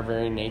in our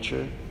very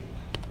nature.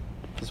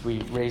 Because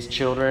we raise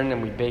children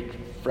and we bake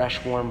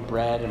fresh, warm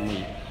bread and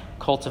we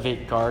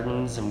cultivate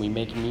gardens and we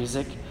make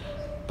music.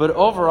 But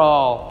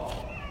overall,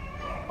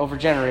 over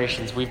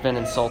generations, we've been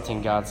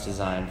insulting God's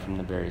design from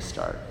the very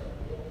start.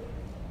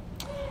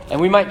 And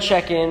we might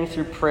check in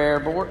through prayer,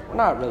 but we're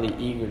not really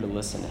eager to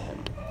listen to him.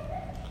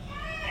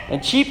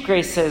 And cheap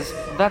grace says,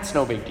 that's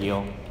no big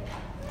deal.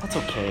 That's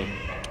okay.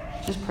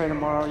 Just pray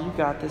tomorrow. You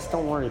got this.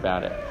 Don't worry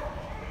about it.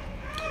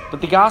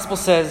 But the gospel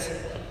says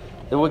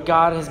that what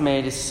God has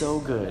made is so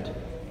good.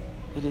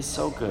 It is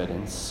so good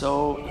and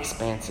so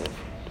expansive.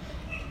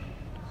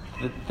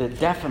 The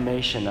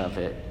defamation of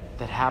it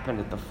that happened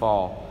at the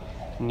fall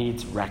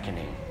needs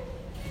reckoning.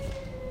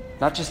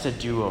 Not just a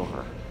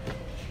do-over.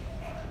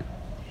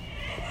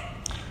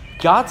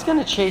 God's going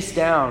to chase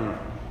down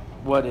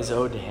what is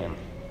owed to him.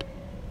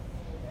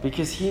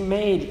 Because he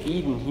made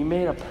Eden, he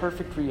made a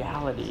perfect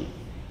reality,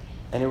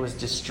 and it was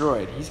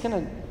destroyed. He's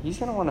going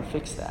to want to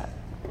fix that.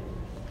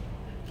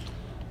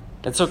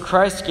 And so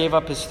Christ gave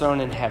up his throne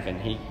in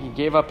heaven. He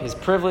gave up his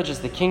privilege as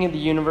the king of the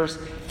universe,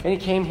 and he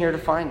came here to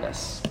find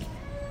us.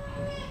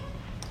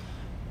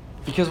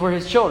 Because we're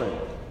his children.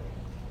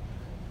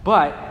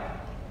 But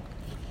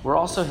we're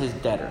also his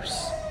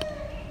debtors.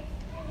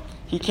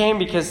 He came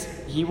because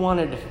he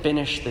wanted to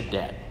finish the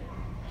debt.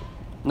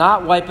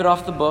 Not wipe it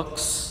off the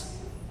books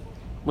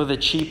with a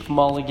cheap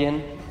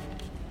mulligan.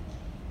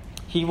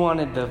 He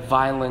wanted the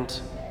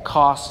violent,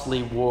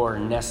 costly war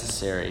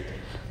necessary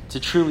to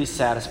truly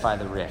satisfy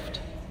the rift.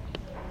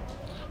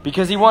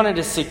 Because he wanted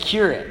to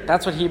secure it.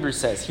 That's what Hebrews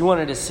says. He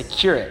wanted to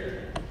secure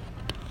it.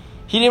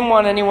 He didn't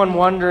want anyone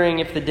wondering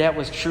if the debt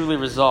was truly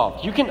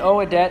resolved. You can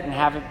owe a debt and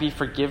have it be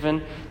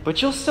forgiven,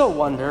 but you'll still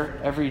wonder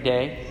every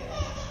day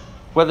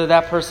whether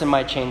that person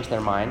might change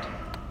their mind,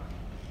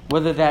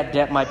 whether that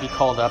debt might be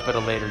called up at a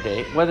later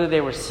date, whether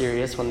they were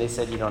serious when they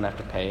said you don't have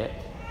to pay it.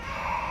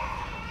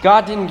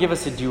 God didn't give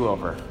us a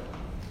do-over.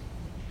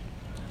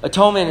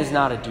 Atonement is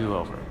not a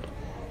do-over.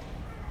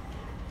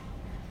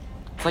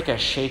 It's like a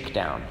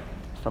shakedown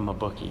from a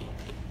bookie.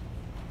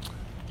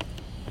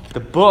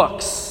 The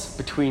books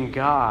between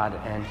God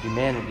and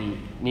humanity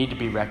need to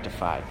be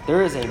rectified.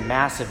 There is a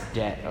massive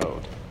debt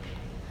owed.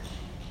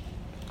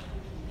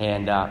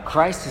 And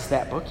Christ is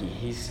that bookie.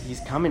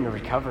 He's coming to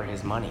recover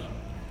his money.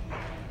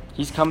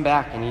 He's come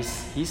back and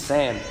he's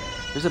saying,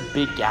 there's a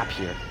big gap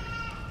here.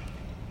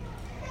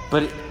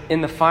 But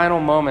in the final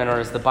moment, or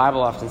as the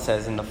Bible often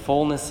says, in the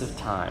fullness of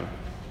time,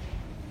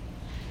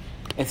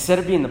 instead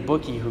of being the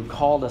bookie who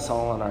called us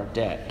all on our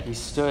debt, he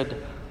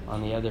stood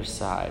on the other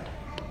side.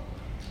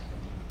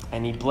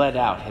 And he bled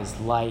out his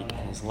light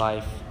and his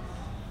life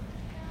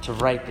to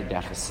right the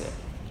deficit.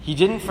 He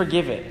didn't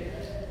forgive it.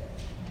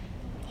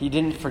 He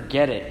didn't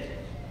forget it.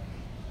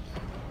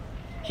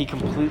 He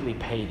completely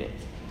paid it.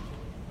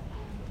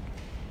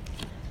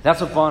 That's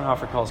what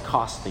Bonhoeffer calls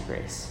costly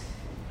grace.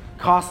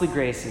 Costly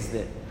grace is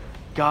that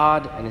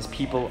God and his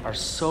people are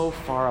so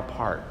far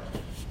apart.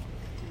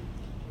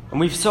 And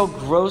we've so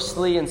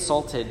grossly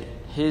insulted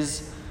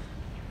his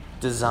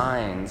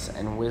designs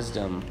and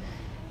wisdom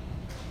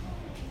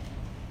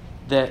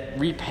that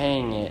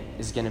repaying it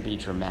is going to be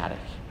dramatic.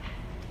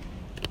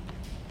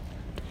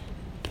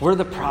 We're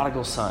the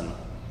prodigal son.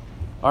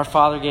 Our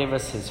Father gave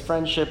us his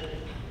friendship,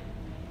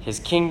 his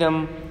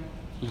kingdom.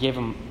 He gave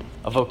him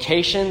a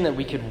vocation that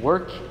we could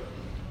work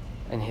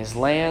in his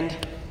land.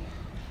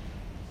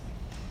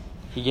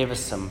 He gave us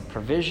some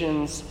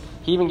provisions.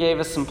 He even gave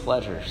us some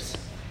pleasures.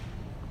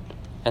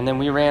 And then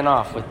we ran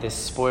off with this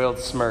spoiled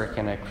smirk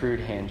and a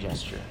crude hand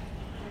gesture.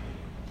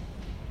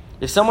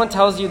 If someone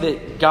tells you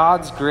that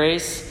God's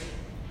grace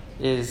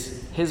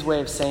is his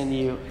way of saying to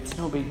you, it's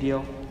no big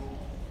deal,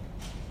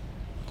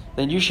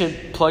 then you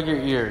should plug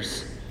your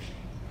ears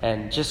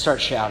and just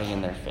start shouting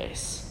in their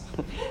face.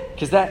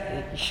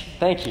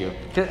 Thank you.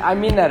 I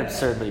mean that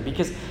absurdly,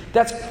 because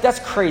that's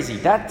crazy.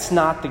 That's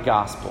not the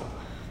gospel.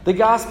 The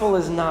gospel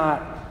is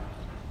not,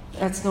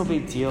 that's no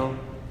big deal.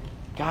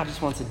 God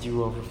just wants a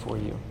do-over for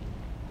you.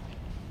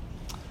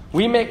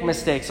 We make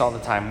mistakes all the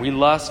time. We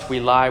lust, we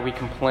lie, we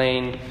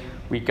complain,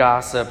 we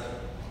gossip.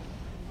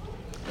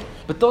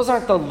 But those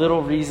aren't the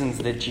little reasons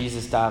that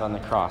Jesus died on the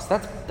cross.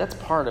 That's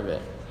part of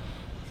it.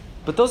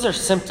 But those are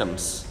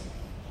symptoms.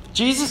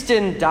 Jesus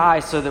didn't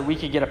die so that we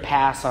could get a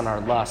pass on our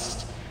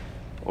lust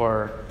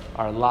or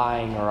our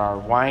lying or our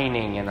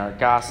whining and our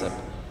gossip.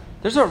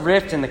 There's a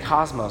rift in the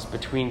cosmos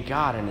between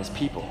God and his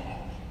people.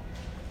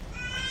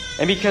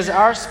 And because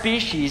our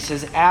species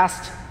has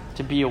asked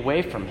to be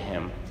away from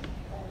him,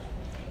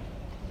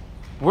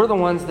 we're the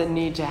ones that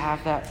need to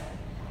have that.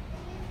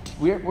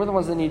 We're the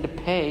ones that need to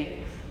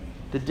pay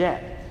the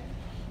debt.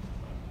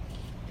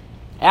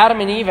 Adam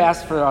and Eve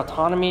asked for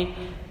autonomy,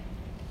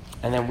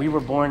 and then we were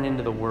born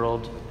into the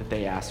world that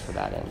they asked for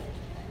that in.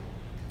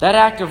 That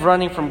act of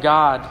running from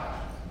God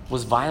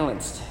was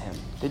violence to him.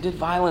 They did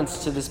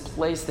violence to this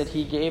place that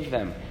he gave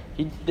them.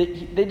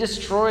 They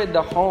destroyed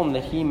the home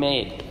that he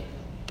made.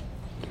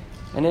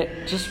 And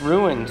it just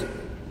ruined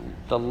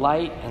the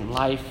light and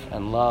life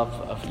and love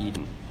of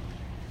Eden.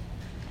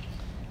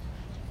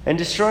 And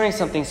destroying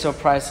something so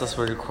priceless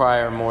would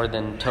require more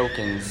than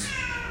tokens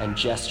and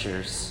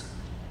gestures.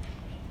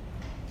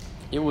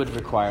 It would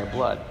require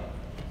blood.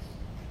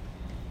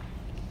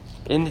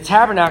 In the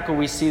tabernacle,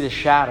 we see the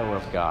shadow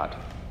of God.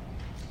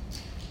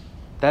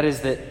 That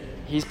is, that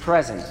he's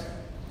present,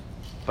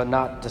 but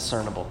not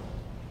discernible.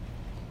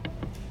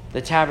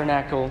 The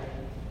tabernacle,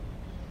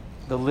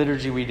 the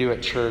liturgy we do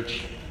at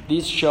church,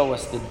 these show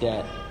us the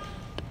debt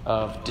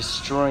of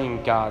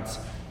destroying God's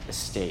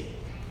estate.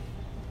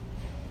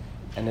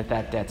 And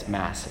that debt's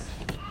massive.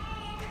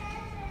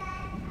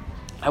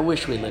 I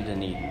wish we lived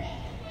in Eden.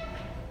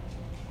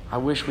 I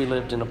wish we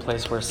lived in a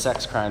place where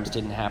sex crimes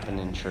didn't happen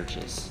in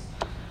churches.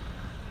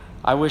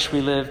 I wish we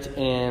lived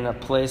in a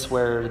place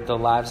where the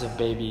lives of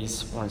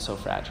babies weren't so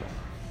fragile.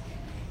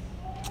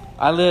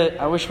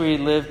 I wish we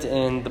lived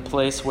in the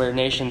place where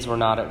nations were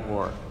not at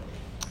war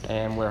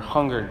and where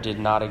hunger did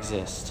not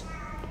exist.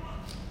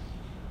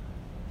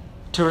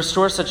 To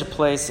restore such a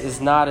place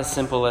is not as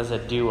simple as a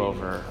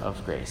do-over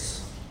of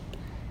grace.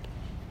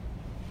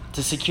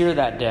 To secure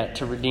that debt,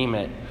 to redeem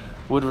it,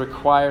 would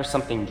require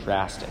something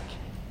drastic.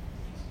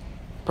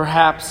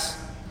 Perhaps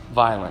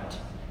violent.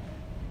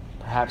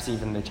 Perhaps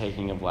even the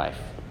taking of life.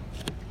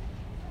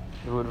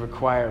 It would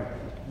require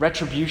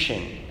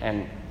retribution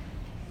and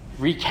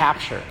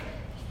recapture.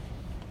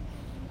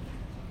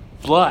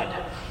 Blood.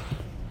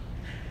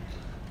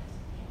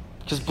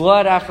 Because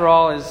blood, after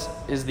all,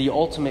 is the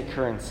ultimate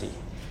currency.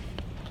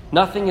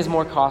 Nothing is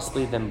more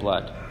costly than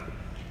blood.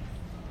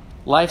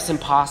 Life's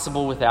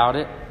impossible without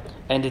it,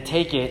 and to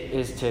take it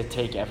is to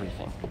take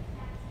everything.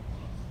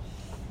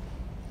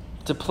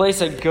 To place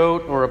a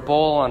goat or a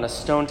bull on a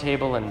stone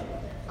table and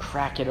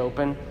crack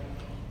open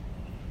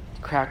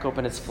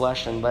its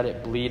flesh and let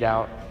it bleed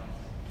out,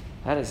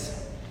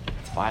 it's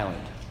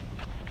violent.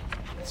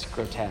 It's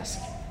grotesque.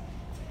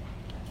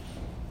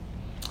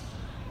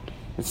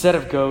 Instead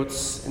of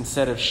goats,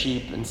 instead of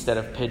sheep, instead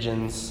of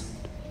pigeons,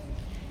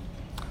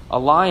 a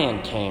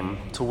lion came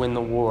to win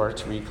the war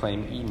to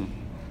reclaim Eden.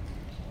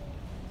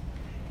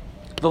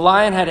 The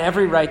lion had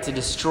every right to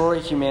destroy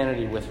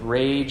humanity with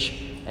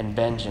rage and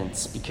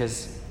vengeance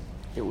because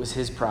it was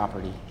his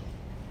property.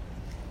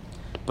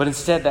 But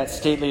instead, that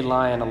stately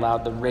lion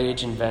allowed the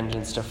rage and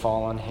vengeance to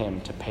fall on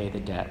him to pay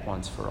the debt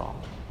once for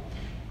all.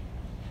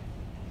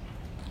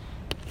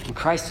 And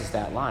Christ is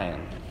that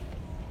lion.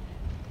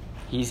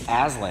 He's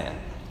Aslan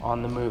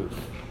on the move,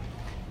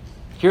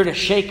 here to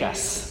shake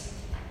us.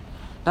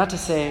 Not to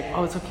say,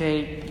 oh, it's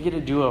okay, you get a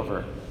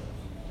do-over.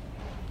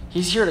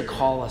 He's here to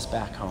call us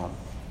back home.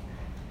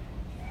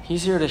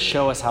 He's here to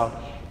show us how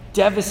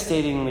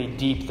devastatingly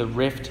deep the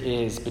rift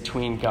is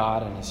between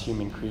God and his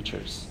human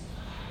creatures.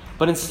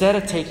 But instead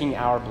of taking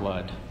our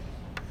blood,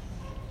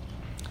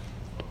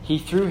 he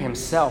threw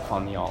himself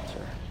on the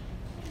altar.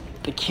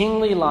 The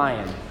kingly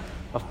lion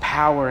of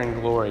power and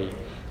glory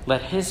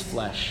let his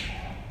flesh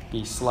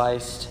be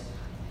sliced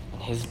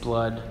and his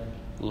blood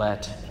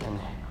let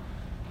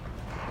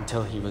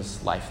until he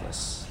was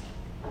lifeless.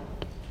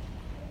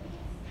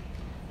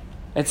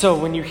 And so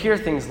when you hear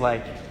things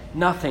like,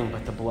 nothing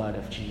but the blood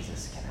of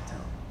Jesus can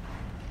atone,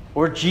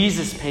 or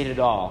Jesus paid it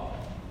all,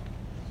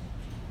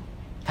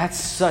 that's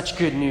such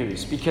good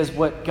news, because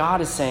what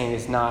God is saying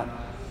is not,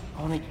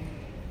 I want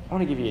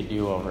to give you a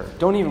do-over.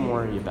 Don't even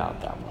worry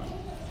about that one.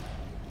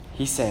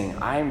 He's saying,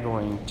 I am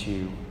going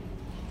to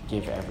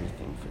give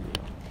everything for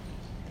you.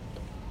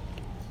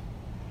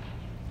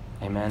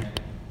 Amen.